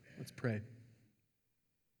Let's pray.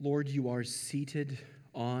 Lord, you are seated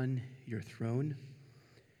on your throne,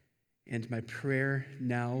 and my prayer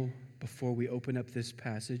now, before we open up this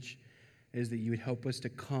passage, is that you would help us to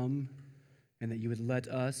come and that you would let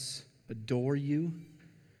us adore you.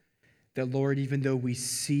 That, Lord, even though we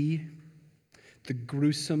see the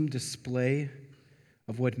gruesome display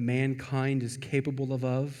of what mankind is capable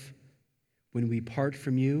of when we part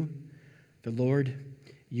from you, the Lord,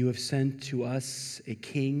 you have sent to us a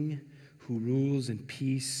king who rules in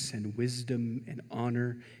peace and wisdom and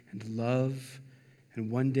honor and love. And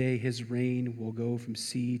one day his reign will go from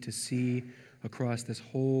sea to sea across this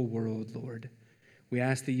whole world, Lord. We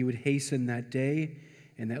ask that you would hasten that day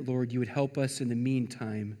and that, Lord, you would help us in the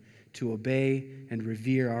meantime to obey and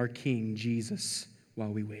revere our King, Jesus,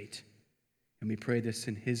 while we wait. And we pray this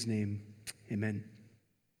in his name. Amen.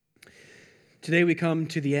 Today we come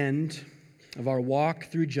to the end of our walk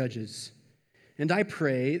through Judges. And I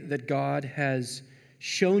pray that God has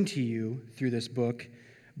shown to you through this book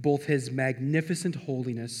both his magnificent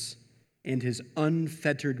holiness and his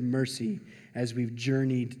unfettered mercy as we've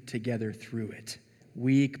journeyed together through it,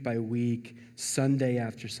 week by week, Sunday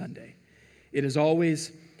after Sunday. It is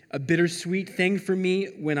always a bittersweet thing for me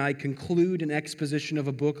when I conclude an exposition of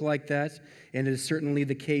a book like that, and it is certainly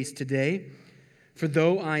the case today. For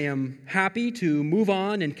though I am happy to move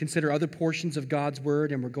on and consider other portions of God's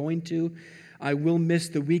Word, and we're going to, I will miss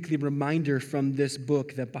the weekly reminder from this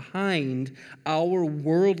book that behind our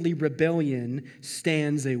worldly rebellion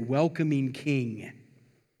stands a welcoming King.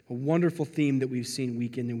 A wonderful theme that we've seen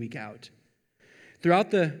week in and week out.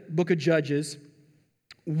 Throughout the book of Judges,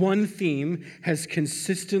 one theme has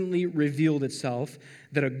consistently revealed itself,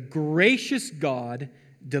 that a gracious God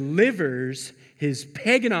delivers his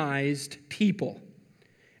paganized people.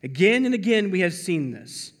 Again and again we have seen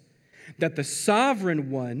this, that the sovereign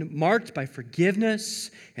one, marked by forgiveness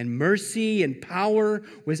and mercy and power,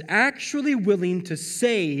 was actually willing to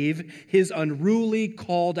save his unruly,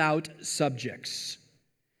 called out subjects.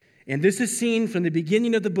 And this is seen from the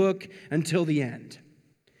beginning of the book until the end.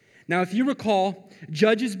 Now, if you recall,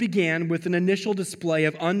 Judges began with an initial display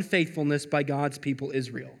of unfaithfulness by God's people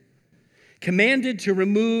Israel. Commanded to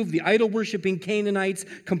remove the idol-worshiping Canaanites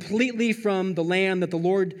completely from the land that the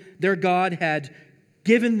Lord their God had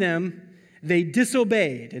given them, they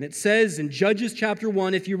disobeyed. And it says in Judges chapter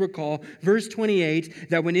 1, if you recall, verse 28,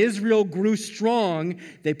 that when Israel grew strong,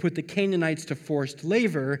 they put the Canaanites to forced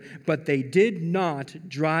labor, but they did not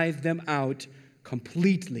drive them out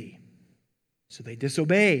completely. So they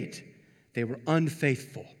disobeyed. They were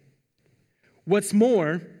unfaithful. What's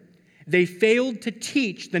more, they failed to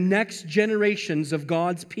teach the next generations of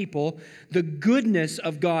God's people the goodness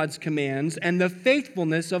of God's commands and the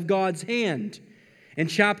faithfulness of God's hand. In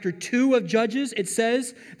chapter 2 of Judges, it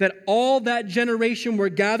says that all that generation were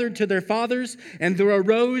gathered to their fathers, and there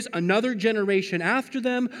arose another generation after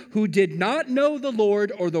them who did not know the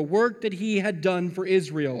Lord or the work that he had done for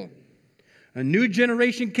Israel. A new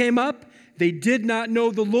generation came up. They did not know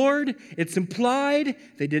the Lord. It's implied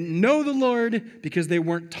they didn't know the Lord because they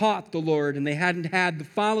weren't taught the Lord and they hadn't had the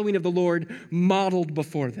following of the Lord modeled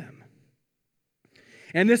before them.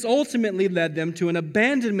 And this ultimately led them to an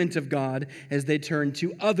abandonment of God as they turned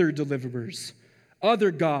to other deliverers, other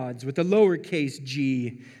gods with a lowercase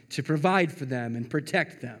g to provide for them and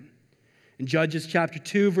protect them. In Judges chapter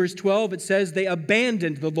 2, verse 12, it says, they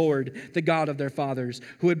abandoned the Lord, the God of their fathers,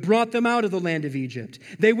 who had brought them out of the land of Egypt.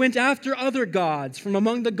 They went after other gods from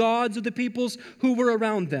among the gods of the peoples who were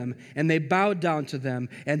around them, and they bowed down to them,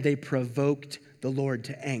 and they provoked the Lord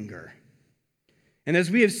to anger. And as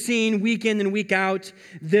we have seen week in and week out,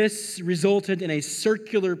 this resulted in a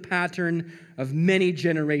circular pattern of many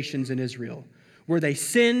generations in Israel, where they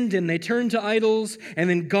sinned and they turned to idols, and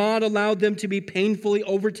then God allowed them to be painfully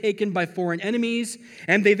overtaken by foreign enemies,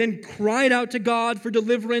 and they then cried out to God for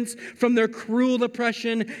deliverance from their cruel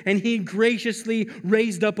oppression, and he graciously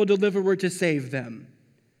raised up a deliverer to save them.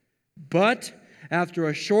 But after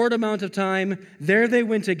a short amount of time, there they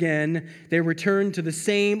went again. They returned to the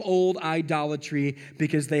same old idolatry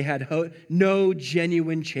because they had no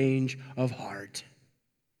genuine change of heart.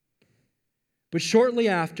 But shortly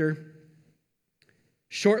after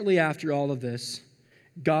all of this,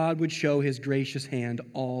 God would show his gracious hand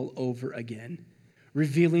all over again,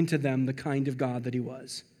 revealing to them the kind of God that he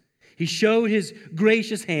was. He showed his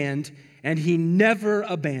gracious hand, and he never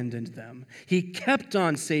abandoned them. He kept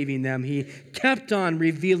on saving them. He kept on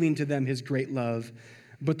revealing to them his great love.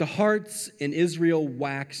 But the hearts in Israel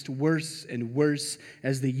waxed worse and worse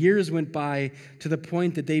as the years went by, to the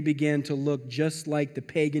point that they began to look just like the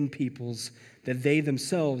pagan peoples that they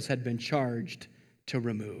themselves had been charged to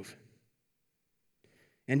remove.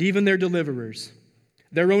 And even their deliverers,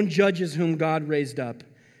 their own judges whom God raised up,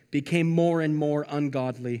 became more and more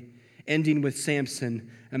ungodly, ending with Samson,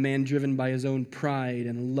 a man driven by his own pride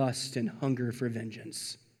and lust and hunger for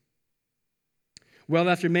vengeance. Well,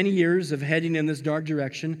 after many years of heading in this dark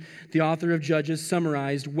direction, the author of Judges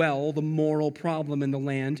summarized well the moral problem in the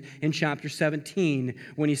land in chapter 17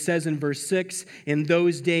 when he says in verse 6, "In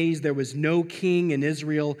those days there was no king in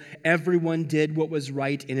Israel. Everyone did what was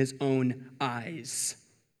right in his own eyes.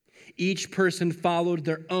 Each person followed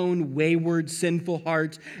their own wayward, sinful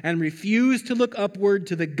heart and refused to look upward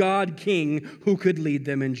to the God King who could lead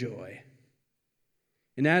them in joy."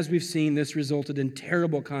 And as we've seen, this resulted in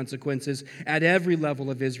terrible consequences at every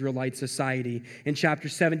level of Israelite society. In chapter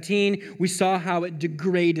 17, we saw how it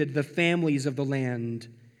degraded the families of the land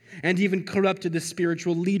and even corrupted the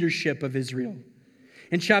spiritual leadership of Israel.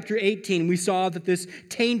 In chapter 18, we saw that this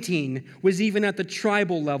tainting was even at the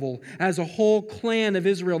tribal level, as a whole clan of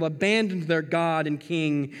Israel abandoned their God and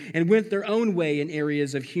king and went their own way in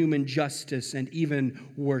areas of human justice and even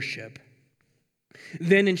worship.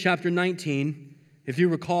 Then in chapter 19, if you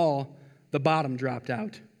recall, the bottom dropped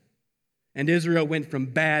out, and Israel went from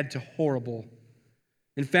bad to horrible.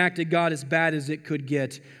 In fact, it got as bad as it could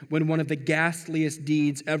get when one of the ghastliest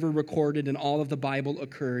deeds ever recorded in all of the Bible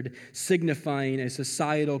occurred, signifying a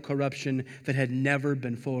societal corruption that had never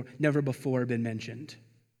before been mentioned.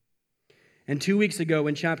 And 2 weeks ago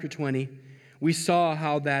in chapter 20, we saw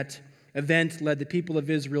how that event led the people of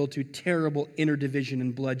Israel to terrible interdivision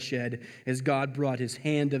and bloodshed as God brought his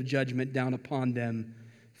hand of judgment down upon them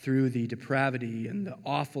through the depravity and the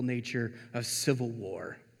awful nature of civil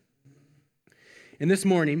war. And this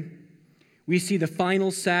morning, we see the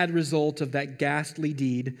final sad result of that ghastly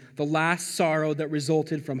deed, the last sorrow that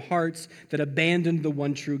resulted from hearts that abandoned the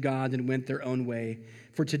one true God and went their own way.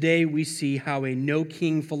 For today, we see how a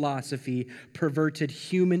no-king philosophy perverted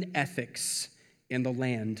human ethics in the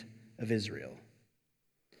land of Israel.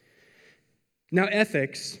 Now,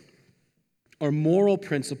 ethics are moral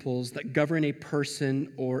principles that govern a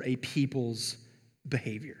person or a people's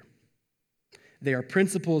behavior. They are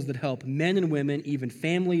principles that help men and women, even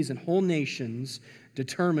families and whole nations,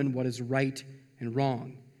 determine what is right and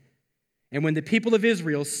wrong. And when the people of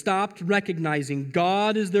Israel stopped recognizing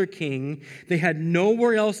God as their king, they had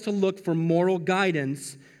nowhere else to look for moral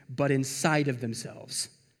guidance but inside of themselves.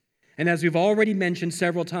 And as we've already mentioned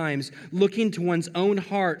several times, looking to one's own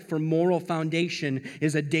heart for moral foundation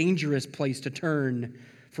is a dangerous place to turn.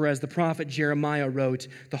 For as the prophet Jeremiah wrote,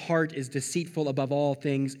 "The heart is deceitful above all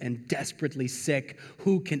things and desperately sick.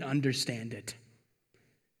 Who can understand it?"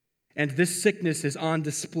 And this sickness is on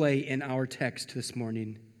display in our text this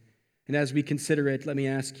morning. And as we consider it, let me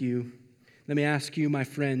ask you, my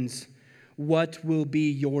friends, what will be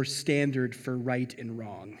your standard for right and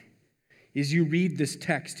wrong? As you read this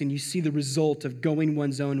text and you see the result of going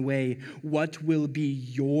one's own way, what will be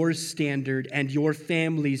your standard and your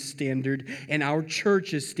family's standard and our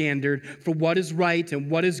church's standard for what is right and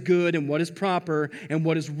what is good and what is proper and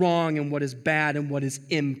what is wrong and what is bad and what is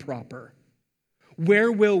improper? Where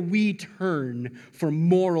will we turn for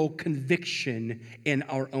moral conviction in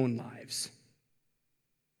our own lives?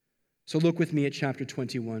 So look with me at chapter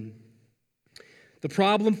 21. The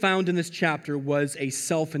problem found in this chapter was a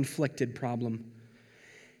self-inflicted problem.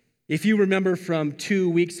 If you remember from 2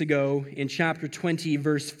 weeks ago in chapter 20,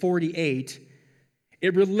 verse 48,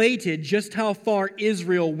 it related just how far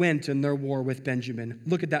Israel went in their war with Benjamin.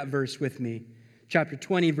 Look at that verse with me. Chapter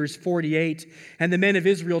 20, verse 48, "And the men of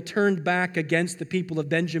Israel turned back against the people of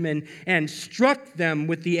Benjamin and struck them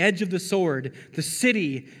with the edge of the sword, the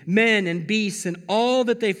city, men and beasts, and all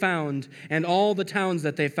that they found, and all the towns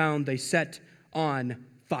that they found they set on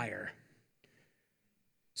fire."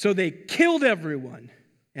 So they killed everyone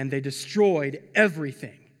and they destroyed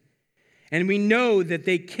everything. And we know that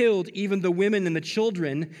they killed even the women and the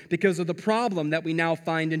children because of the problem that we now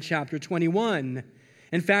find in chapter 21.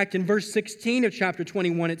 In fact, in verse 16 of chapter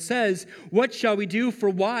 21, it says, "What shall we do for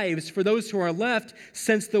wives for those who are left,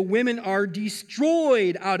 since the women are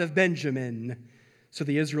destroyed out of Benjamin?" So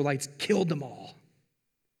the Israelites killed them all.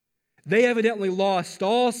 They evidently lost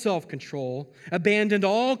all self-control, abandoned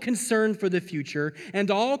all concern for the future, and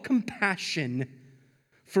all compassion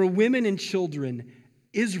for women and children,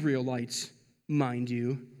 Israelites, mind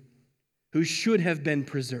you, who should have been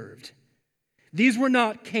preserved. These were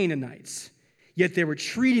not Canaanites, yet they were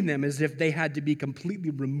treating them as if they had to be completely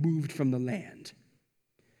removed from the land.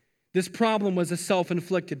 This problem was a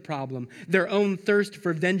self-inflicted problem. Their own thirst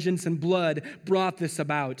for vengeance and blood brought this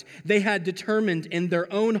about. They had determined in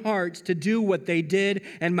their own hearts to do what they did,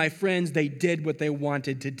 and my friends, they did what they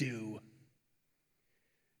wanted to do.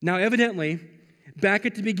 Now, evidently, Back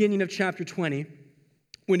at the beginning of chapter 20,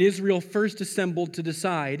 when Israel first assembled to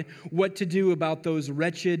decide what to do about those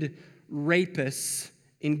wretched rapists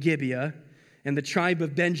in Gibeah and the tribe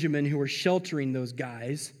of Benjamin who were sheltering those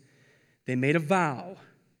guys, they made a vow.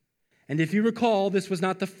 And if you recall, this was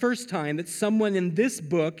not the first time that someone in this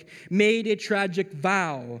book made a tragic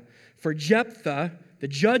vow. For Jephthah, the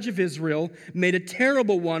judge of Israel, made a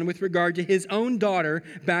terrible one with regard to his own daughter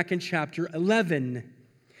back in chapter 11.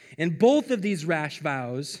 And both of these rash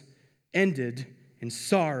vows ended in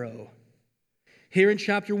sorrow. Here in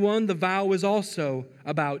chapter 1, the vow was also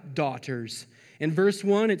about daughters. In verse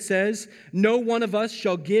 1, it says, "No one of us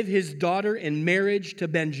shall give his daughter in marriage to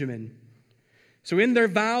Benjamin." So in their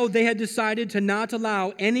vow, they had decided to not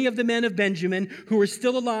allow any of the men of Benjamin who were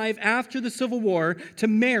still alive after the Civil War to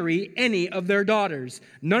marry any of their daughters.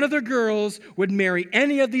 None of their girls would marry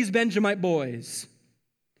any of these Benjamite boys.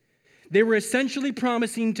 They were essentially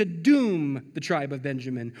promising to doom the tribe of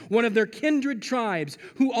Benjamin, one of their kindred tribes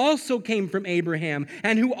who also came from Abraham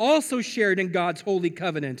and who also shared in God's holy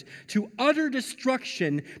covenant, to utter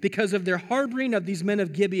destruction because of their harboring of these men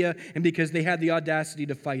of Gibeah and because they had the audacity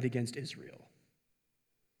to fight against Israel.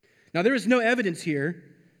 Now, there is no evidence here,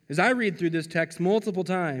 as I read through this text multiple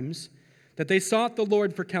times, that they sought the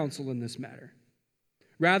Lord for counsel in this matter.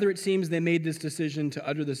 Rather, it seems they made this decision to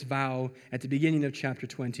utter this vow at the beginning of chapter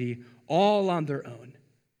 20, all on their own.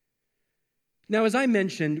 Now, as I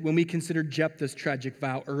mentioned when we considered Jephthah's tragic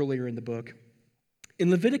vow earlier in the book, in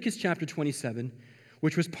Leviticus chapter 27,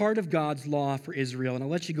 which was part of God's law for Israel, and I'll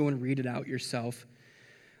let you go and read it out yourself,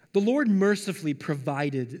 the Lord mercifully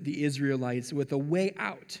provided the Israelites with a way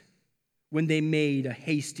out when they made a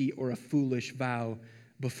hasty or a foolish vow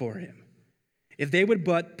before him. If they would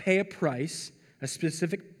but pay a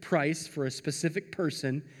specific price for a specific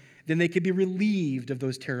person, then they could be relieved of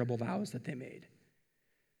those terrible vows that they made.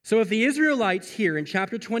 So if the Israelites here in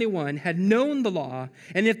chapter 21 had known the law,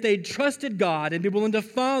 and if they'd trusted God and been willing to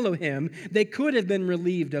follow him, they could have been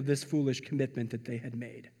relieved of this foolish commitment that they had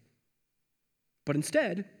made. But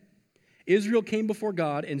instead, Israel came before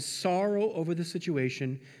God in sorrow over the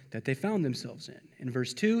situation that they found themselves in. In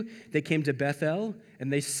verse 2, they came to Bethel,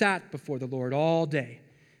 and they sat before the Lord all day.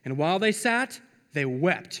 And while they sat, they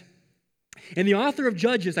wept. And the author of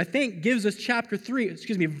Judges, I think, gives us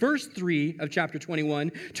verse 3 of chapter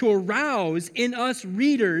 21 to arouse in us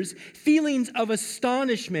readers feelings of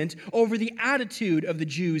astonishment over the attitude of the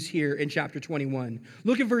Jews here in chapter 21.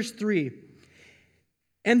 Look at verse 3.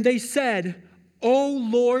 And they said, "O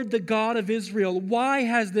Lord, the God of Israel, why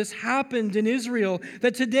has this happened in Israel,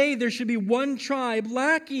 that today there should be one tribe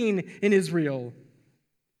lacking in Israel?"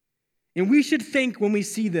 And we should think when we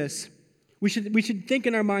see this, we should think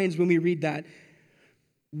in our minds when we read that,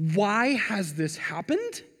 why has this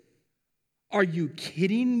happened? Are you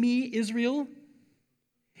kidding me, Israel?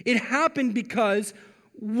 It happened because,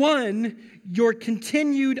 one, your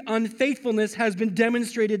continued unfaithfulness has been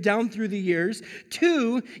demonstrated down through the years.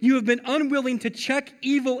 Two, you have been unwilling to check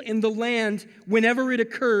evil in the land whenever it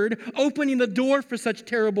occurred, opening the door for such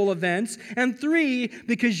terrible events. And three,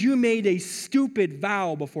 because you made a stupid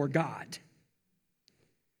vow before God.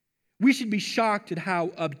 We should be shocked at how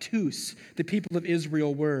obtuse the people of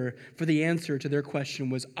Israel were, for the answer to their question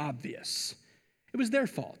was obvious. It was their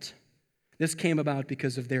fault. This came about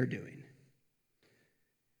because of their doing.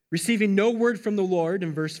 Receiving no word from the Lord,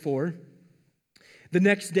 in verse 4, the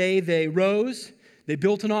next day they rose, they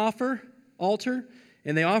built an altar,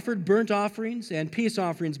 and they offered burnt offerings and peace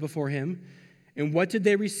offerings before him. And what did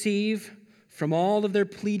they receive from all of their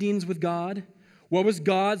pleadings with God? What was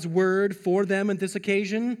God's word for them at this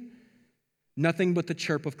occasion? Nothing but the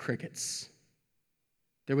chirp of crickets.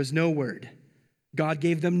 There was no word. God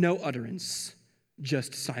gave them no utterance,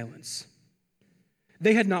 just silence.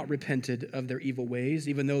 They had not repented of their evil ways,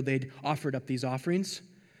 even though they'd offered up these offerings.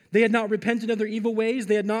 They had not repented of their evil ways.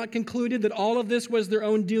 They had not concluded that all of this was their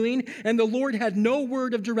own doing, and the Lord had no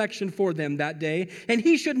word of direction for them that day, and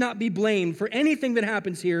he should not be blamed for anything that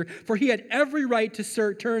happens here, for he had every right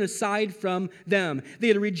to turn aside from them. They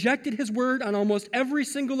had rejected his word on almost every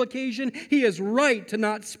single occasion. He is right to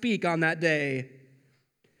not speak on that day.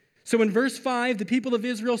 So in verse 5, the people of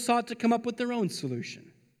Israel sought to come up with their own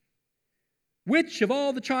solution. Which of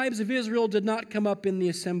all the tribes of Israel did not come up in the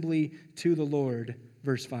assembly to the Lord?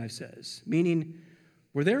 Verse 5 says. Meaning,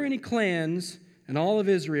 were there any clans in all of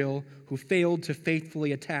Israel who failed to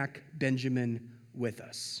faithfully attack Benjamin with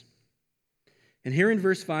us? And here in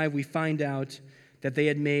verse 5, we find out that they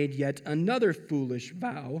had made yet another foolish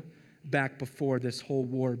vow back before this whole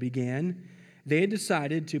war began. They had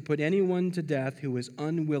decided to put anyone to death who was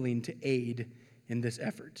unwilling to aid in this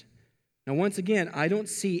effort. Now, once again, I don't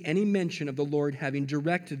see any mention of the Lord having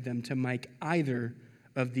directed them to make either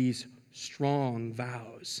of these strong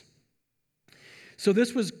vows. So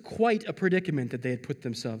this was quite a predicament that they had put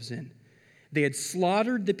themselves in. They had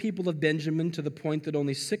slaughtered the people of Benjamin to the point that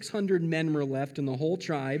only 600 men were left in the whole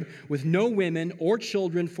tribe, with no women or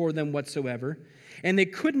children for them whatsoever. And they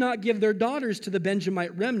could not give their daughters to the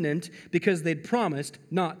Benjamite remnant because they'd promised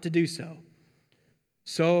not to do so.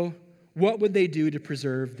 So what would they do to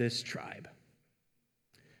preserve this tribe?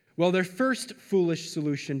 Well, their first foolish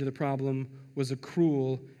solution to the problem was a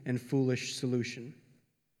cruel and foolish solution.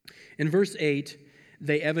 In verse 8,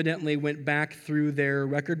 they evidently went back through their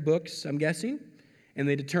record books, I'm guessing, and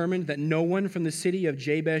they determined that no one from the city of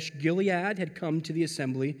Jabesh Gilead had come to the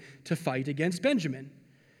assembly to fight against Benjamin.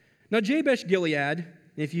 Now, Jabesh Gilead,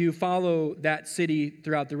 if you follow that city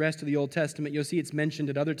throughout the rest of the Old Testament, you'll see it's mentioned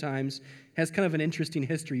at other times, has kind of an interesting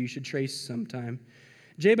history you should trace sometime.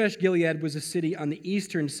 Jabesh Gilead was a city on the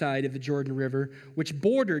eastern side of the Jordan River, which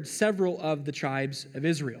bordered several of the tribes of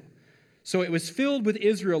Israel. So it was filled with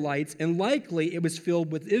Israelites, and likely it was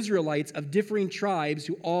filled with Israelites of differing tribes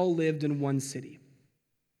who all lived in one city.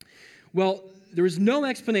 Well, there is no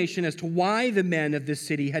explanation as to why the men of this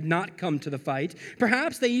city had not come to the fight.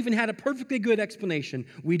 Perhaps they even had a perfectly good explanation.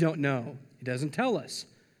 We don't know. It doesn't tell us.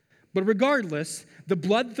 But regardless, the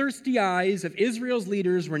bloodthirsty eyes of Israel's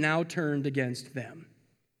leaders were now turned against them.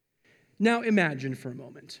 Now imagine for a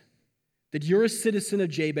moment that you're a citizen of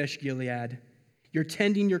Jabesh Gilead. You're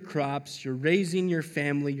tending your crops, you're raising your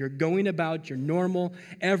family, you're going about your normal,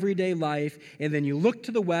 everyday life, and then you look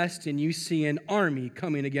to the west and you see an army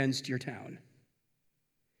coming against your town.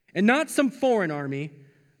 And not some foreign army,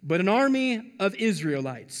 but an army of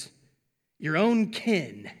Israelites, your own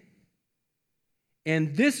kin.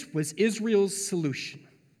 And this was Israel's solution.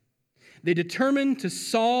 They determined to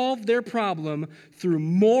solve their problem through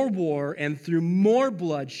more war and through more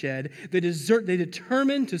bloodshed. They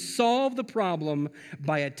determined to solve the problem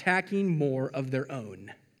by attacking more of their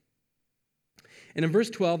own. And in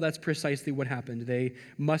verse 12, that's precisely what happened. They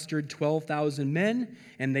mustered 12,000 men,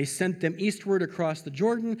 and they sent them eastward across the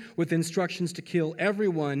Jordan with instructions to kill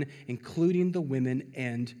everyone, including the women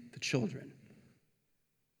and the children.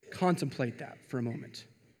 Contemplate that for a moment.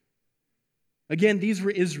 Again, these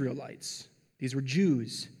were Israelites. These were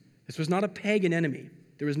Jews. This was not a pagan enemy.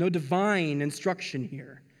 There was no divine instruction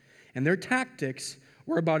here. And their tactics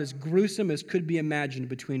were about as gruesome as could be imagined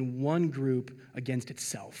between one group against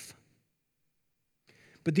itself.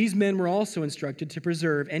 But these men were also instructed to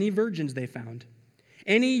preserve any virgins they found,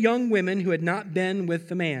 any young women who had not been with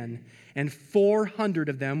the man, and 400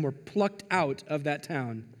 of them were plucked out of that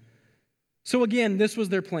town. So again, this was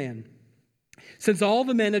their plan. Since all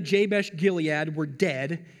the men of Jabesh Gilead were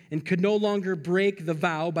dead and could no longer break the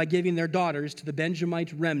vow by giving their daughters to the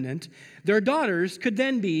Benjamite remnant, their daughters could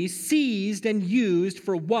then be seized and used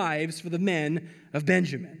for wives for the men of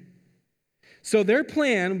Benjamin. So their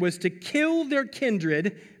plan was to kill their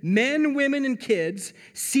kindred, men, women, and kids,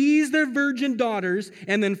 seize their virgin daughters,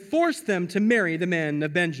 and then force them to marry the men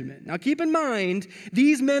of Benjamin. Now keep in mind,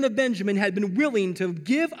 these men of Benjamin had been willing to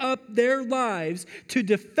give up their lives to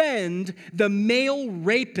defend the male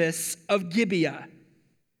rapists of Gibeah.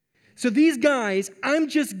 So these guys, I'm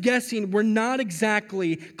just guessing, were not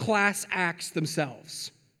exactly class acts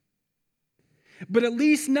themselves. But at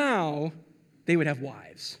least now, they would have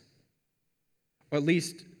wives. Or at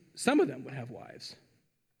least some of them would have wives.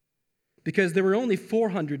 Because there were only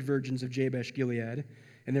 400 virgins of Jabesh Gilead,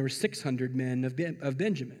 and there were 600 men of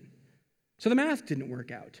Benjamin. So the math didn't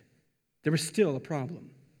work out. There was still a problem.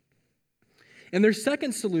 And their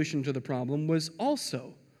second solution to the problem was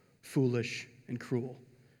also foolish and cruel.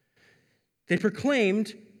 They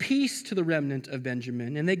proclaimed peace to the remnant of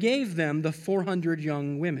Benjamin, and they gave them the 400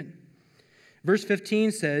 young women. Verse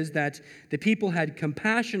 15 says that the people had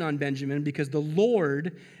compassion on Benjamin because the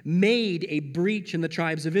Lord made a breach in the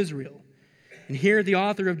tribes of Israel. And here the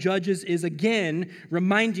author of Judges is again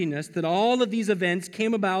reminding us that all of these events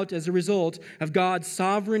came about as a result of God's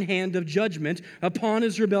sovereign hand of judgment upon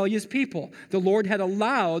his rebellious people. The Lord had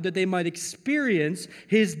allowed that they might experience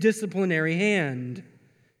his disciplinary hand.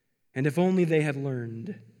 And if only they had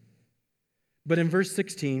learned. But in verse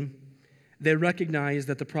 16, they recognized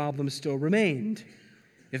that the problem still remained.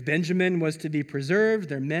 If Benjamin was to be preserved,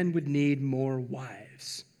 their men would need more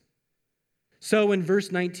wives. So in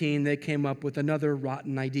verse 19, they came up with another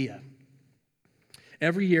rotten idea.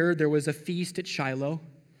 Every year there was a feast at Shiloh.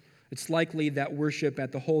 It's likely that worship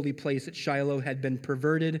at the holy place at Shiloh had been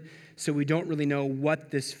perverted, so we don't really know what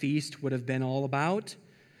this feast would have been all about.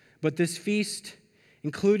 But this feast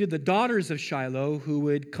included the daughters of Shiloh who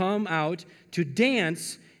would come out to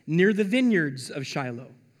dance near the vineyards of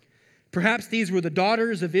Shiloh. Perhaps these were the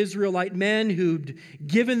daughters of Israelite men who'd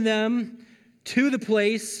given them to the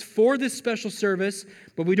place for this special service,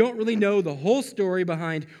 but we don't really know the whole story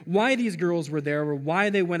behind why these girls were there or why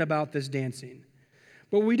they went about this dancing.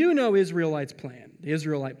 But we do know the Israelite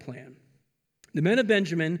plan. The men of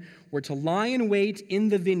Benjamin were to lie in wait in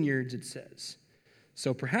the vineyards, it says.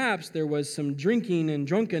 So perhaps there was some drinking and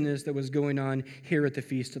drunkenness that was going on here at the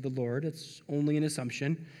feast of the Lord. It's only an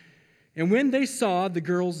assumption. And when they saw the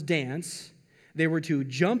girls dance, they were to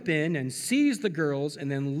jump in and seize the girls and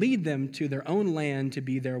then lead them to their own land to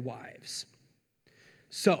be their wives.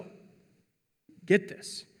 So, get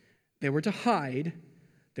this. They were to hide,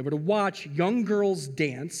 they were to watch young girls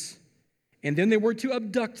dance, and then they were to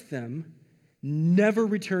abduct them, never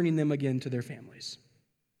returning them again to their families.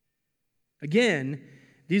 Again,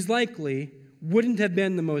 these likely wouldn't have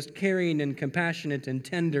been the most caring and compassionate and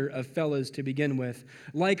tender of fellas to begin with.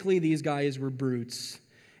 Likely these guys were brutes,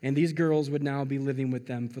 and these girls would now be living with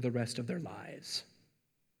them for the rest of their lives.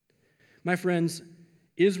 My friends,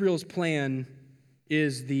 Israel's plan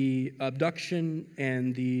is the abduction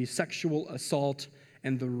and the sexual assault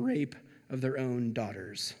and the rape of their own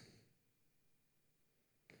daughters.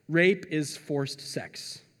 Rape is forced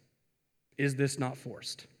sex. Is this not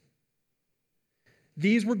forced?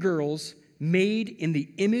 These were girls made in the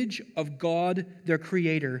image of God, their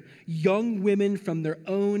creator, young women from their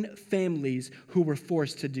own families who were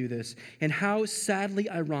forced to do this. And how sadly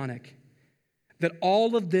ironic that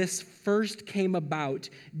all of this first came about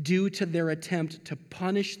due to their attempt to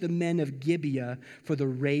punish the men of Gibeah for the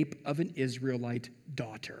rape of an Israelite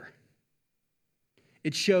daughter.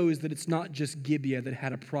 It shows that it's not just Gibeah that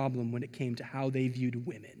had a problem when it came to how they viewed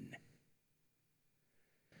women.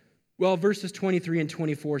 Well, verses 23 and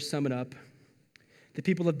 24 sum it up. The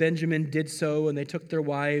people of Benjamin did so, and they took their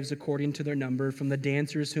wives according to their number from the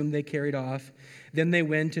dancers whom they carried off. Then they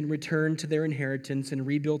went and returned to their inheritance and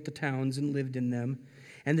rebuilt the towns and lived in them.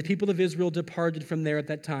 And the people of Israel departed from there at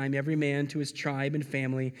that time, every man to his tribe and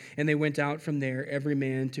family, and they went out from there, every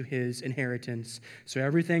man to his inheritance. So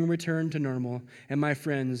everything returned to normal, and my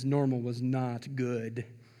friends, normal was not good.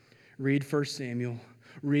 Read 1 Samuel.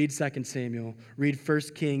 Read 2 Samuel, read 1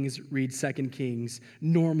 Kings, read 2 Kings.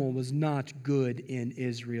 Normal was not good in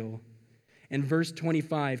Israel. And verse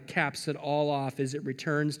 25 caps it all off as it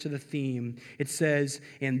returns to the theme. It says,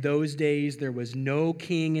 in those days there was no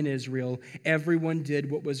king in Israel. Everyone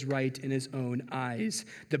did what was right in his own eyes.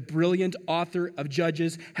 The brilliant author of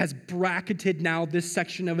Judges has bracketed now this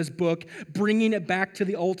section of his book, bringing it back to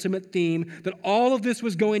the ultimate theme, that all of this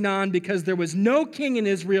was going on because there was no king in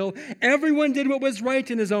Israel. Everyone did what was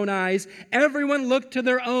right in his own eyes. Everyone looked to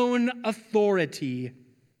their own authority.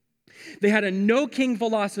 They had a no-king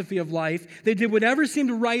philosophy of life. They did whatever seemed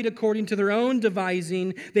right according to their own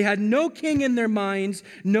devising. They had no king in their minds,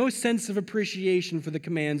 no sense of appreciation for the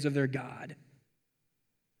commands of their God.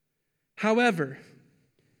 However,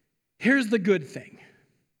 here's the good thing.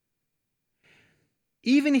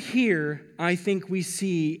 Even here, I think we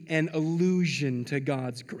see an allusion to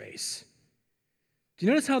God's grace. Do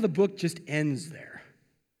you notice how the book just ends there?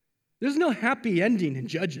 There's no happy ending in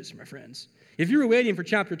Judges, my friends. If you were waiting for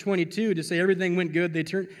chapter 22 to say everything went good, that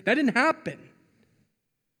didn't happen.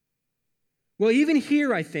 Well, even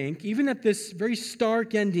here, I think, even at this very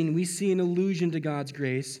stark ending, we see an allusion to God's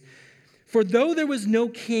grace. For though there was no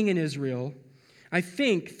king in Israel, I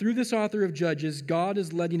think through this author of Judges, God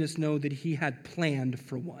is letting us know that he had planned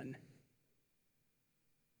for one.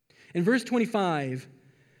 In verse 25,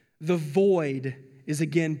 the void is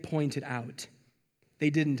again pointed out.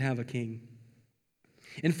 They didn't have a king.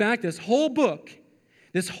 In fact, this whole book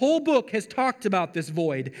has talked about this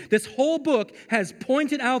void. This whole book has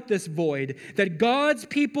pointed out this void, that God's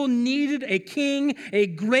people needed a king, a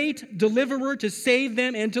great deliverer to save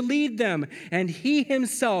them and to lead them. And he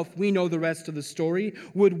himself, we know the rest of the story,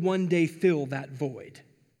 would one day fill that void.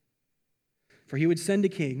 For he would send a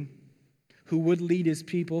king who would lead his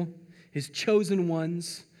people, his chosen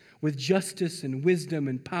ones, with justice and wisdom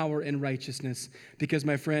and power and righteousness. Because,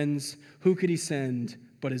 my friends, who could he send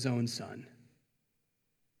but his own son?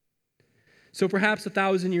 So perhaps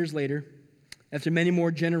 1,000 years later, after many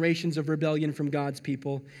more generations of rebellion from God's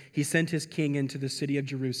people, he sent his king into the city of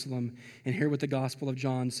Jerusalem. And hear what the Gospel of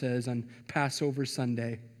John says on Passover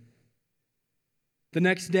Sunday. The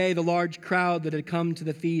next day, the large crowd that had come to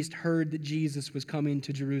the feast heard that Jesus was coming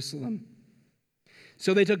to Jerusalem.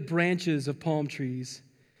 So they took branches of palm trees,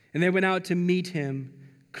 and they went out to meet him,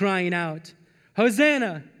 crying out,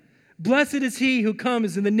 "Hosanna! Blessed is he who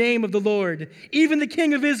comes in the name of the Lord, even the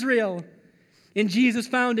King of Israel." And Jesus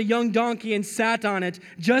found a young donkey and sat on it,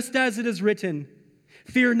 just as it is written,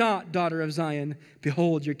 Fear not, daughter of Zion.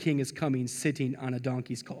 Behold, your king is coming, sitting on a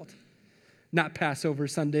donkey's colt. Not Passover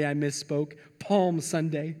Sunday, I misspoke. Palm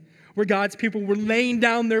Sunday, where God's people were laying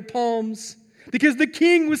down their palms because the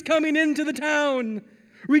king was coming into the town,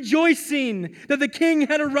 rejoicing that the king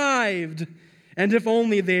had arrived, and if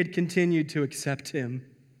only they had continued to accept him.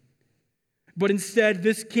 But instead,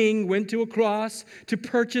 this king went to a cross to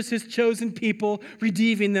purchase his chosen people,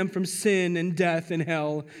 redeeming them from sin and death and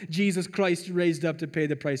hell. Jesus Christ raised up to pay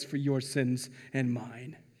the price for your sins and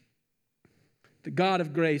mine. The God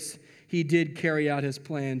of grace, he did carry out his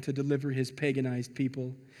plan to deliver his paganized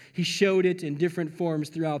people. He showed it in different forms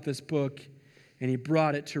throughout this book, and he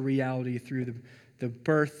brought it to reality through the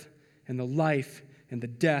birth and the life and the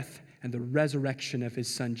death and the resurrection of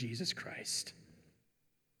his son, Jesus Christ.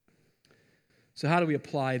 So how do we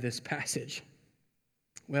apply this passage?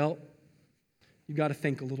 Well, you've got to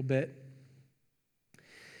think a little bit.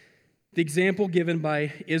 The example given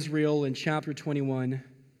by Israel in chapter 21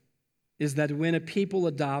 is that when a people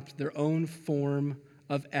adopt their own form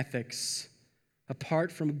of ethics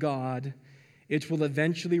apart from God, it will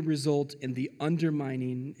eventually result in the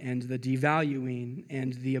undermining and the devaluing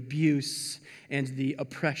and the abuse and the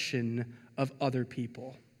oppression of other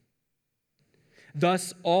people.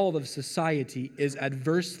 Thus, all of society is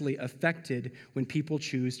adversely affected when people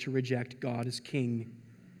choose to reject God as king.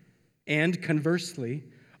 And conversely,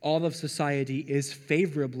 all of society is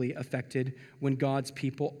favorably affected when God's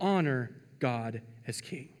people honor God as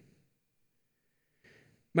king.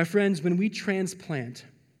 My friends, when we transplant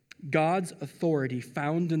God's authority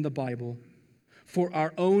found in the Bible for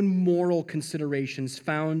our own moral considerations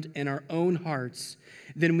found in our own hearts,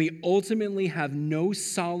 then we ultimately have no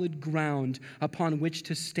solid ground upon which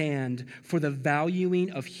to stand for the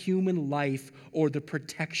valuing of human life or the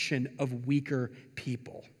protection of weaker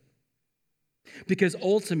people. Because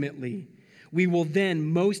ultimately, we will then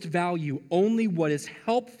most value only what is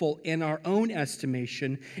helpful in our own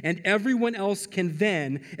estimation, and everyone else can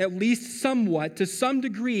then, at least somewhat, to some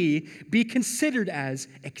degree, be considered as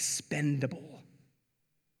expendable.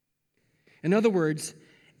 In other words,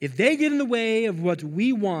 if they get in the way of what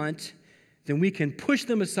we want, then we can push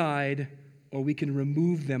them aside or we can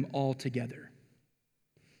remove them altogether.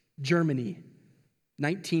 Germany,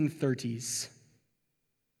 1930s.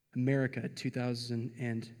 America,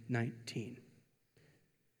 2019.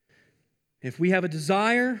 If we have a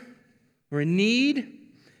desire or a need,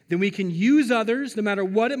 then we can use others, no matter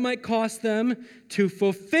what it might cost them, to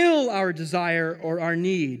fulfill our desire or our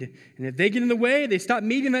need. And if they get in the way, they stop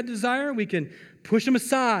meeting that desire, we can push them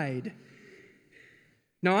aside.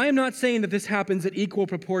 Now, I am not saying that this happens at equal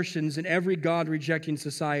proportions in every God-rejecting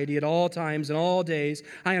society at all times and all days.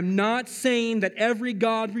 I am not saying that every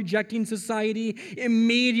God-rejecting society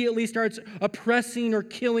immediately starts oppressing or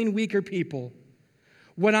killing weaker people.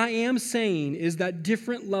 What I am saying is that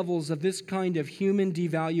different levels of this kind of human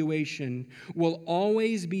devaluation will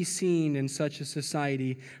always be seen in such a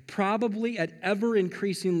society, probably at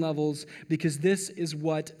ever-increasing levels, because this is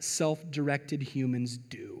what self-directed humans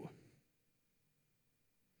do.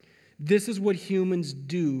 This is what humans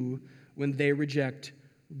do when they reject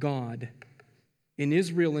God. And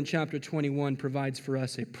Israel in chapter 21 provides for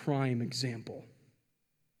us a prime example.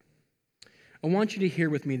 I want you to hear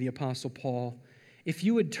with me the Apostle Paul. If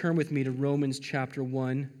you would turn with me to Romans chapter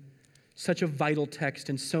 1, such a vital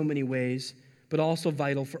text in so many ways, but also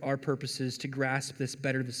vital for our purposes to grasp this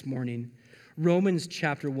better this morning. Romans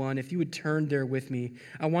chapter 1, if you would turn there with me,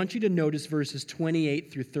 I want you to notice verses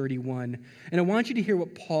 28 through 31. And I want you to hear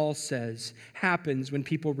what Paul says happens when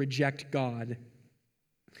people reject God.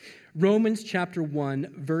 Romans chapter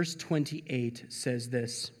 1, verse 28 says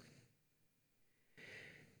this.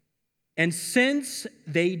 And since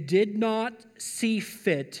they did not see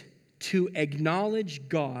fit to acknowledge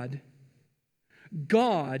God,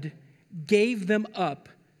 God gave them up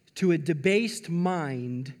to a debased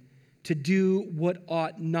mind to do what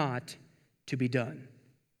ought not to be done.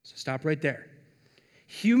 So stop right there.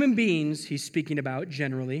 Human beings, he's speaking about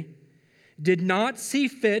generally, did not see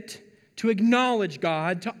fit to acknowledge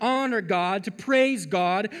God, to honor God, to praise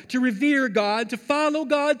God, to revere God, to follow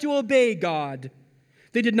God, to obey God.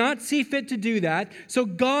 They did not see fit to do that, so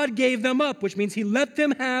God gave them up, which means he let them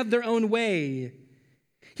have their own way.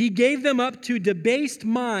 He gave them up to debased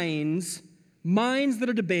minds that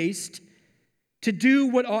are debased, to do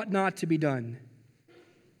what ought not to be done.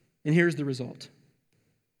 And here's the result.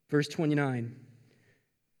 Verse 29.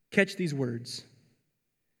 Catch these words.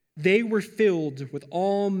 They were filled with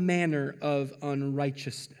all manner of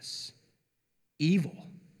unrighteousness, evil,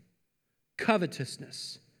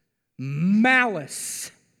 covetousness, malice.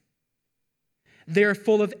 They are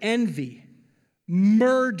full of envy,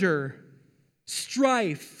 murder,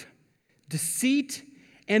 strife, deceit,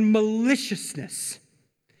 and maliciousness.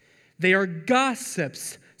 They are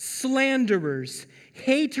gossips, slanderers,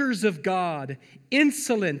 haters of God,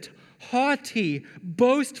 insolent, haughty,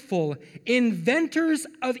 boastful, inventors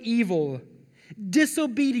of evil,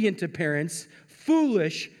 disobedient to parents,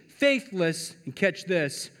 foolish, faithless, and catch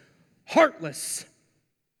this, heartless,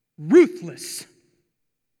 ruthless.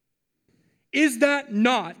 Is that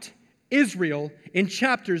not Israel in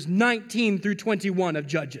chapters 19 through 21 of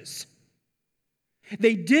Judges?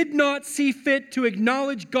 They did not see fit to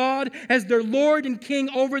acknowledge God as their Lord and King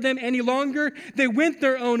over them any longer. They went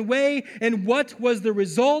their own way, and what was the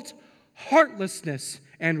result? Heartlessness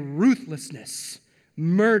and ruthlessness,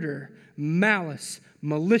 murder, malice,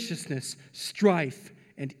 maliciousness, strife,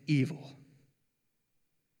 and evil.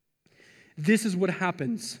 This is what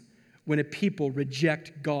happens when a people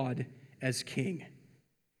reject God as king.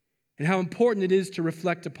 And how important it is to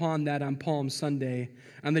reflect upon that on Palm Sunday,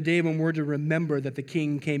 on the day when we're to remember that the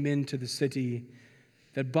king came into the city,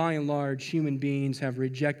 that by and large human beings have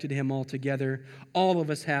rejected him altogether. All of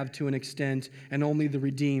us have to an extent, and only the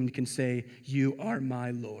redeemed can say, "You are my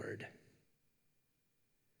Lord."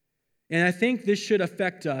 And I think this should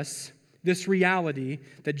affect us, this reality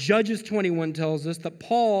that Judges 21 tells us, that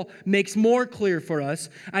Paul makes more clear for us.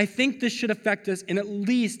 I think this should affect us in at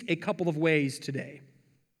least a couple of ways today.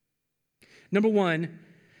 Number one,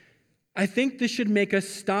 I think this should make us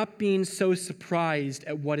stop being so surprised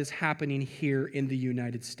at what is happening here in the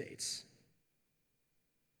United States.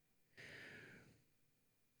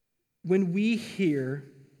 When we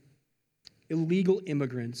hear illegal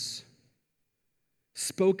immigrants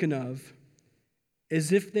spoken of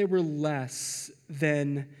as if they were less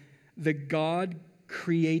than the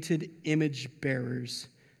God-created image bearers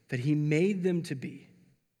that he made them to be,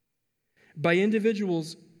 by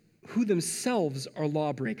individuals who themselves are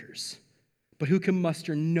lawbreakers, but who can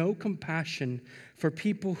muster no compassion for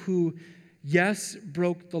people who, yes,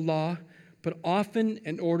 broke the law, but often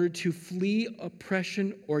in order to flee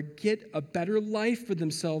oppression or get a better life for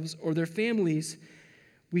themselves or their families,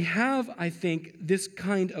 we have, I think, this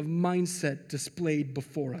kind of mindset displayed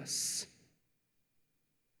before us.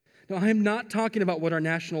 Now, I am not talking about what our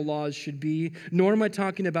national laws should be, nor am I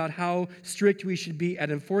talking about how strict we should be at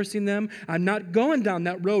enforcing them. I'm not going down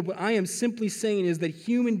that road. What I am simply saying is that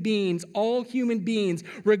human beings, all human beings,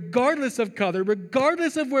 regardless of color,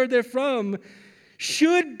 regardless of where they're from,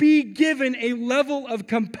 should be given a level of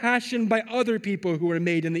compassion by other people who are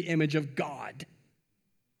made in the image of God.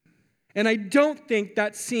 And I don't think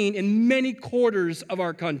that's seen in many quarters of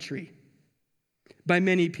our country by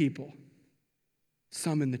many people.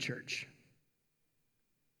 Some in the church.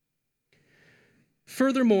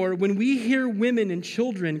 Furthermore, when we hear women and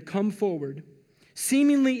children come forward,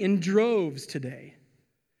 seemingly in droves today,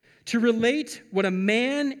 to relate what a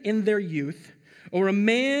man in their youth, or a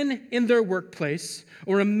man in their workplace,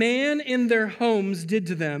 or a man in their homes did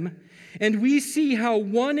to them, and we see how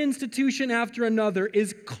one institution after another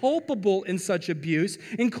is culpable in such abuse,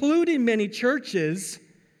 including many churches,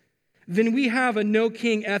 then we have a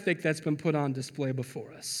no-king ethic that's been put on display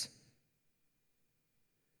before us.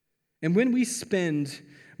 And when we spend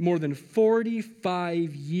more than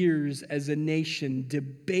 45 years as a nation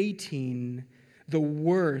debating the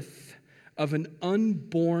worth of an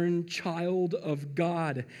unborn child of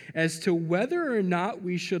God as to whether or not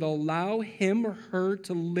we should allow him or her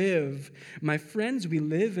to live, my friends, we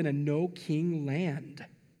live in a no-king land.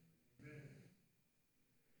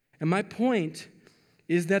 And my point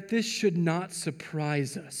is that this should not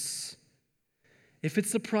surprise us. If it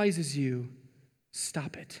surprises you,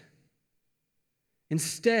 stop it.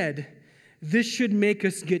 Instead, this should make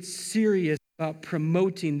us get serious about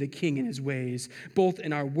promoting the King and his ways, both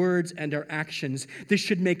in our words and our actions. This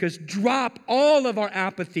should make us drop all of our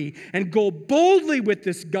apathy and go boldly with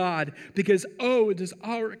this God because, does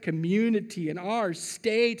our community and our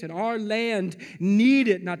state and our land need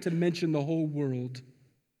it, not to mention the whole world.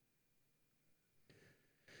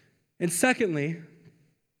 And secondly,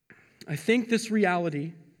 I think this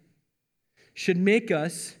reality should make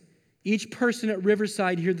us, each person at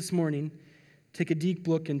Riverside here this morning, take a deep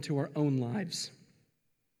look into our own lives.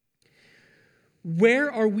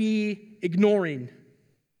 Where are we ignoring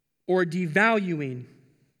or devaluing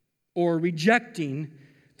or rejecting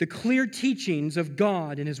the clear teachings of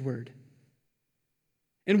God and his word?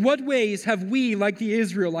 In what ways have we, like the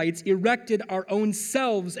Israelites, erected our own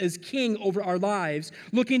selves as king over our lives,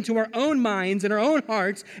 looking to our own minds and our own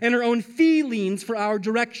hearts and our own feelings for our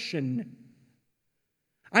direction?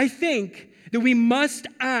 I think that we must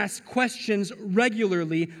ask questions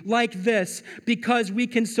regularly like this because we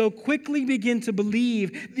can so quickly begin to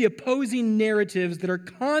believe the opposing narratives that are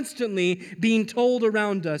constantly being told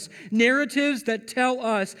around us. Narratives that tell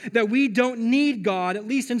us that we don't need God, at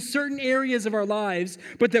least in certain areas of our lives,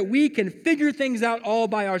 but that we can figure things out all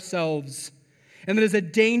by ourselves. And that is a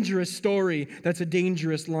dangerous story. That's a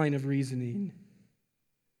dangerous line of reasoning.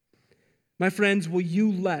 My friends, will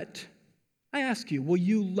you let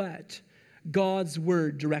God's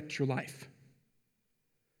word direct your life?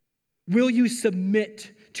 Will you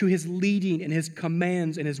submit to his leading and his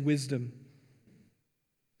commands and his wisdom?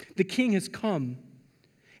 The King has come,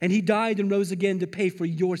 and he died and rose again to pay for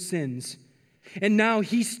your sins. And now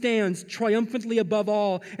he stands triumphantly above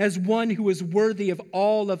all as one who is worthy of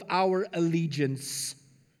all of our allegiance.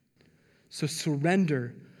 So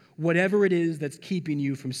surrender whatever it is that's keeping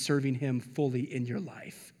you from serving him fully in your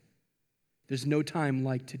life. There's no time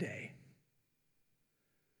like today.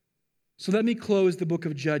 So let me close the book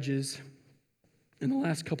of Judges in the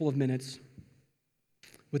last couple of minutes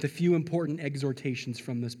with a few important exhortations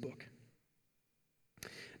from this book.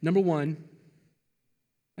 Number one,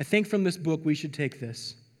 I think from this book we should take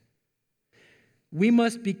this. We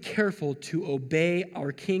must be careful to obey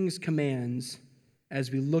our King's commands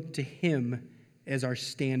as we look to him as our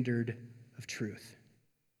standard of truth.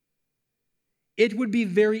 It would be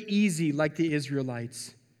very easy, like the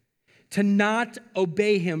Israelites, to not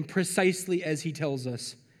obey him precisely as he tells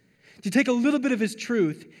us, to take a little bit of his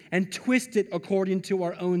truth and twist it according to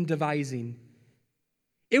our own devising.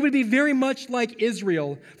 It would be very much like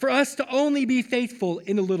Israel for us to only be faithful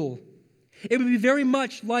in a little. It would be very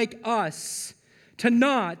much like us to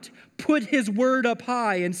not put his word up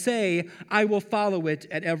high and say, I will follow it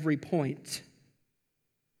at every point.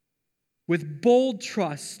 With bold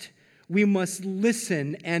trust, we must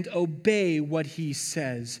listen and obey what he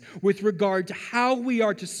says with regard to how we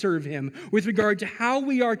are to serve him, with regard to how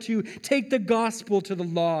we are to take the gospel to the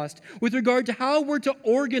lost, with regard to how we're to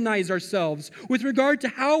organize ourselves, with regard to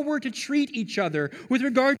how we're to treat each other, with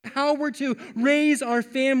regard to how we're to raise our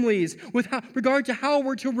families, with regard to how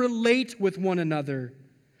we're to relate with one another.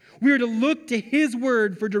 We are to look to his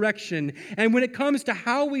word for direction. And when it comes to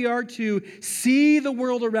how we are to see the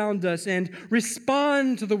world around us and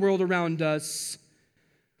respond to the world around us,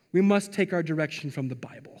 we must take our direction from the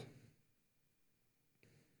Bible.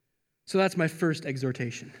 So that's my first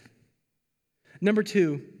exhortation. Number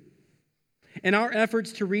two, in our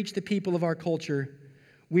efforts to reach the people of our culture,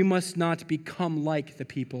 we must not become like the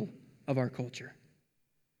people of our culture.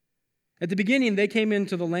 At the beginning, they came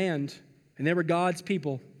into the land, and they were God's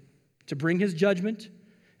people, to bring his judgment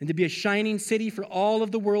and to be a shining city for all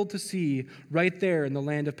of the world to see right there in the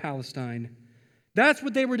land of Palestine. That's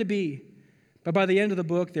what they were to be. But by the end of the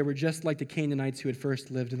book, they were just like the Canaanites who had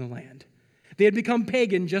first lived in the land. They had become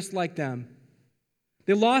pagan just like them.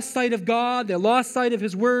 They lost sight of God, they lost sight of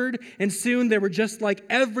his word, and soon they were just like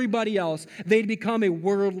everybody else. They'd become a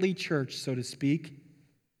worldly church, so to speak.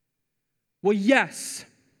 Well, yes,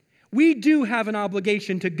 we do have an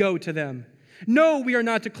obligation to go to them. No, we are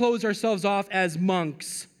not to close ourselves off as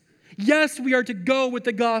monks. Yes, we are to go with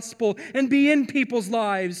the gospel and be in people's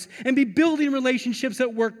lives and be building relationships at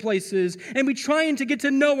workplaces and be trying to get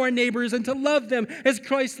to know our neighbors and to love them as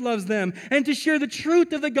Christ loves them and to share the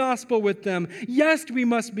truth of the gospel with them. Yes, we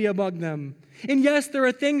must be among them. And yes, there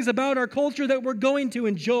are things about our culture that we're going to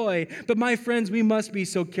enjoy, but my friends, we must be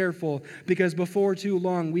so careful because before too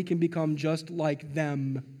long we can become just like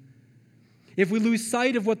them. If we lose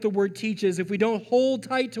sight of what the word teaches, if we don't hold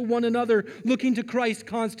tight to one another, looking to Christ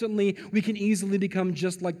constantly, we can easily become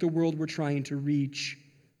just like the world we're trying to reach.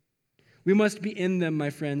 We must be in them, my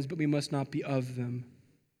friends, but we must not be of them.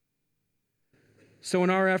 So in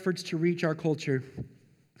our efforts to reach our culture,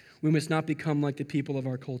 we must not become like the people of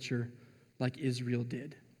our culture, like Israel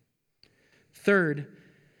did. Third,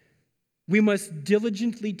 we must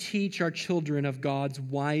diligently teach our children of God's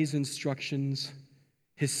wise instructions,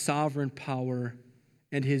 his sovereign power,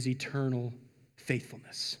 and his eternal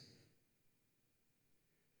faithfulness.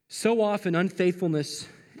 So often, unfaithfulness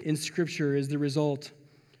in Scripture is the result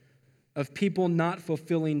of people not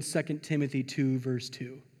fulfilling 2 Timothy 2, verse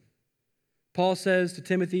 2. Paul says to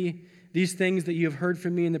Timothy, "These things that you have heard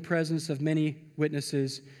from me in the presence of many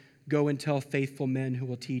witnesses, go and tell faithful men who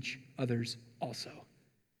will teach others also."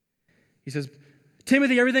 He says,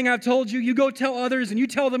 Timothy, everything I've told you, you go tell others, and you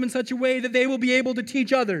tell them in such a way that they will be able to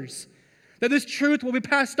teach others. That this truth will be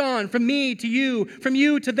passed on from me to you, from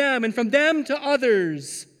you to them, and from them to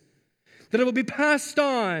others. That it will be passed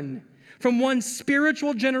on from one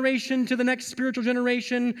spiritual generation to the next spiritual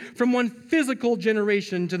generation, from one physical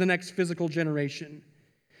generation to the next physical generation.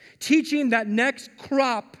 teaching that next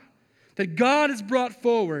crop that God has brought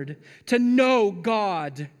forward to know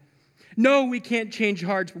God. No, we can't change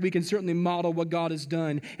hearts, but we can certainly model what God has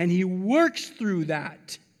done, and He works through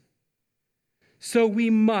that. So we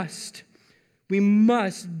must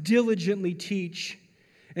diligently teach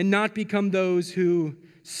and not become those who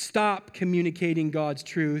stop communicating God's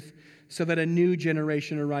truth so that a new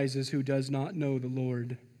generation arises who does not know the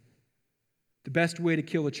Lord. The best way to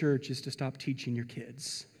kill a church is to stop teaching your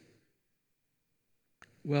kids.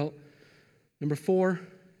 Well, number 4,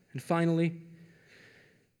 and finally,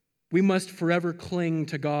 we must forever cling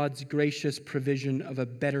to God's gracious provision of a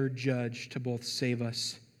better judge to both save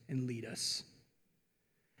us and lead us.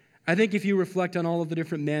 I think if you reflect on all of the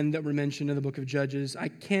different men that were mentioned in the book of Judges, I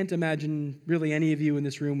can't imagine really any of you in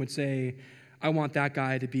this room would say, I want that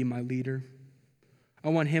guy to be my leader. I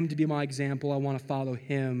want him to be my example. I want to follow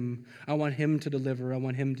him. I want him to deliver. I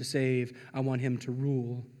want him to save. I want him to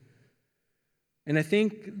rule. And I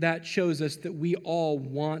think that shows us that we all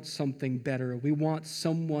want something better. We want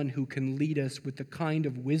someone who can lead us with the kind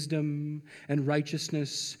of wisdom and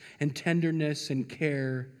righteousness and tenderness and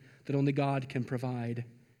care that only God can provide.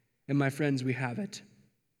 And my friends, we have it.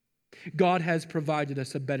 God has provided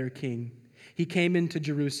us a better king. He came into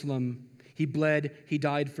Jerusalem. He bled, He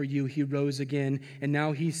died for you, He rose again, and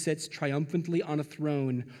now He sits triumphantly on a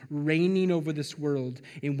throne, reigning over this world,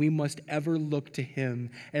 and we must ever look to Him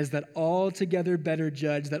as that altogether better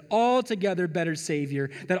judge, that altogether better Savior,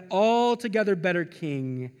 that altogether better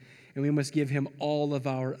King, and we must give Him all of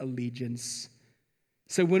our allegiance.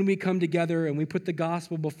 So when we come together and we put the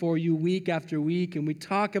gospel before you week after week, and we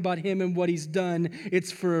talk about Him and what He's done,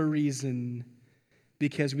 it's for a reason,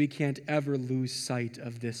 because we can't ever lose sight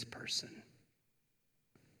of this person.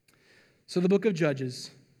 So the book of Judges,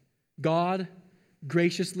 God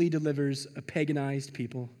graciously delivers a paganized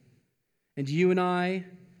people. And you and I,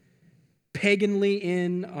 paganly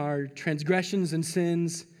in our transgressions and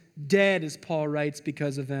sins, dead, as Paul writes,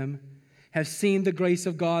 because of them, have seen the grace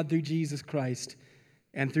of God through Jesus Christ.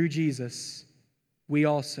 And through Jesus, we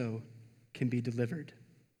also can be delivered.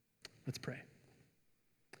 Let's pray.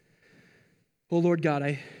 Oh, Lord God,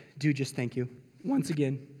 I do just thank you once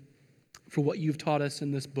again for what you've taught us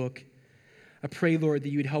in this book. I pray, Lord, that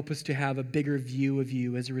you would help us to have a bigger view of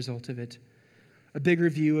you as a result of it, a bigger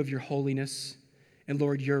view of your holiness and,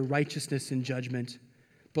 Lord, your righteousness and judgment,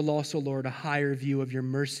 but also, Lord, a higher view of your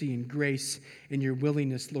mercy and grace and your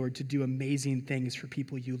willingness, Lord, to do amazing things for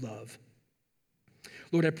people you love.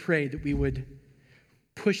 Lord, I pray that we would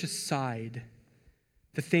push aside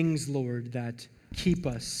the things, Lord, that keep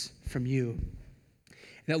us from you.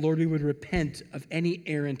 And that, Lord, we would repent of any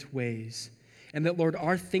errant ways. And that, Lord,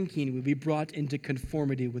 our thinking would be brought into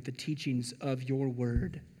conformity with the teachings of your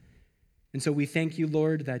word. And so we thank you,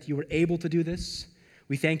 Lord, that you were able to do this.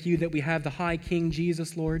 We thank you that we have the high King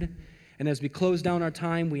Jesus, Lord. And as we close down our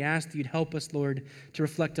time, we ask that you'd help us, Lord, to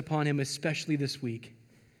reflect upon him, especially this week,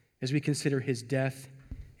 as we consider his death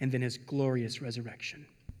and then his glorious resurrection.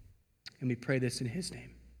 And we pray this in his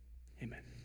name. Amen.